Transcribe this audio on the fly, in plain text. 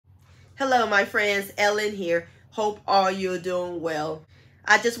Hello, my friends. Ellen here. Hope all you're doing well.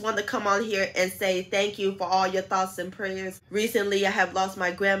 I just want to come on here and say thank you for all your thoughts and prayers. Recently, I have lost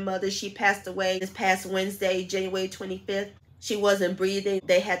my grandmother. She passed away this past Wednesday, January 25th. She wasn't breathing.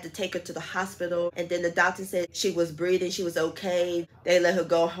 They had to take her to the hospital, and then the doctor said she was breathing. She was okay. They let her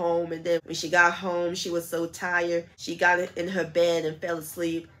go home, and then when she got home, she was so tired. She got in her bed and fell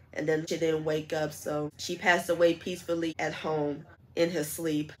asleep, and then she didn't wake up. So she passed away peacefully at home in her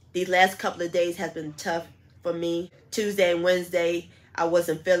sleep. These last couple of days has been tough for me. Tuesday and Wednesday, I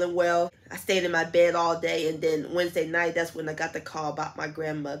wasn't feeling well. I stayed in my bed all day, and then Wednesday night, that's when I got the call about my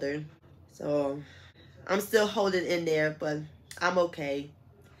grandmother. So I'm still holding in there, but I'm okay.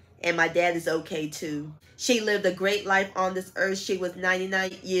 And my dad is okay too. She lived a great life on this earth. She was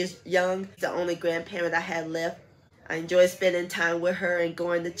 99 years young, the only grandparent I had left. I enjoyed spending time with her and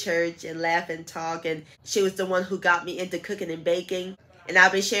going to church and laugh and talk. And she was the one who got me into cooking and baking. And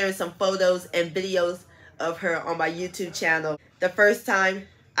I've been sharing some photos and videos of her on my YouTube channel. The first time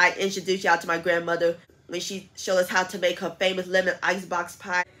I introduced y'all to my grandmother when she showed us how to make her famous lemon icebox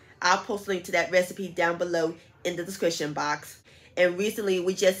pie. I'll post a link to that recipe down below in the description box. And recently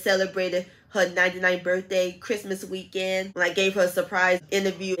we just celebrated her 99th birthday, Christmas weekend, when I gave her a surprise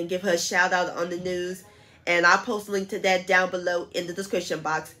interview and give her a shout out on the news. And I'll post a link to that down below in the description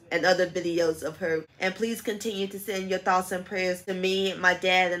box and other videos of her. And please continue to send your thoughts and prayers to me, my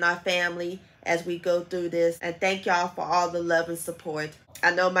dad, and our family as we go through this. And thank y'all for all the love and support.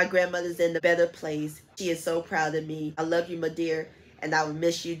 I know my grandmother's in a better place. She is so proud of me. I love you, Madear, and I will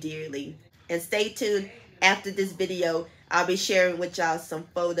miss you dearly. And stay tuned. After this video, I'll be sharing with y'all some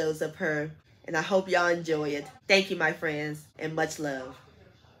photos of her. And I hope y'all enjoy it. Thank you, my friends, and much love.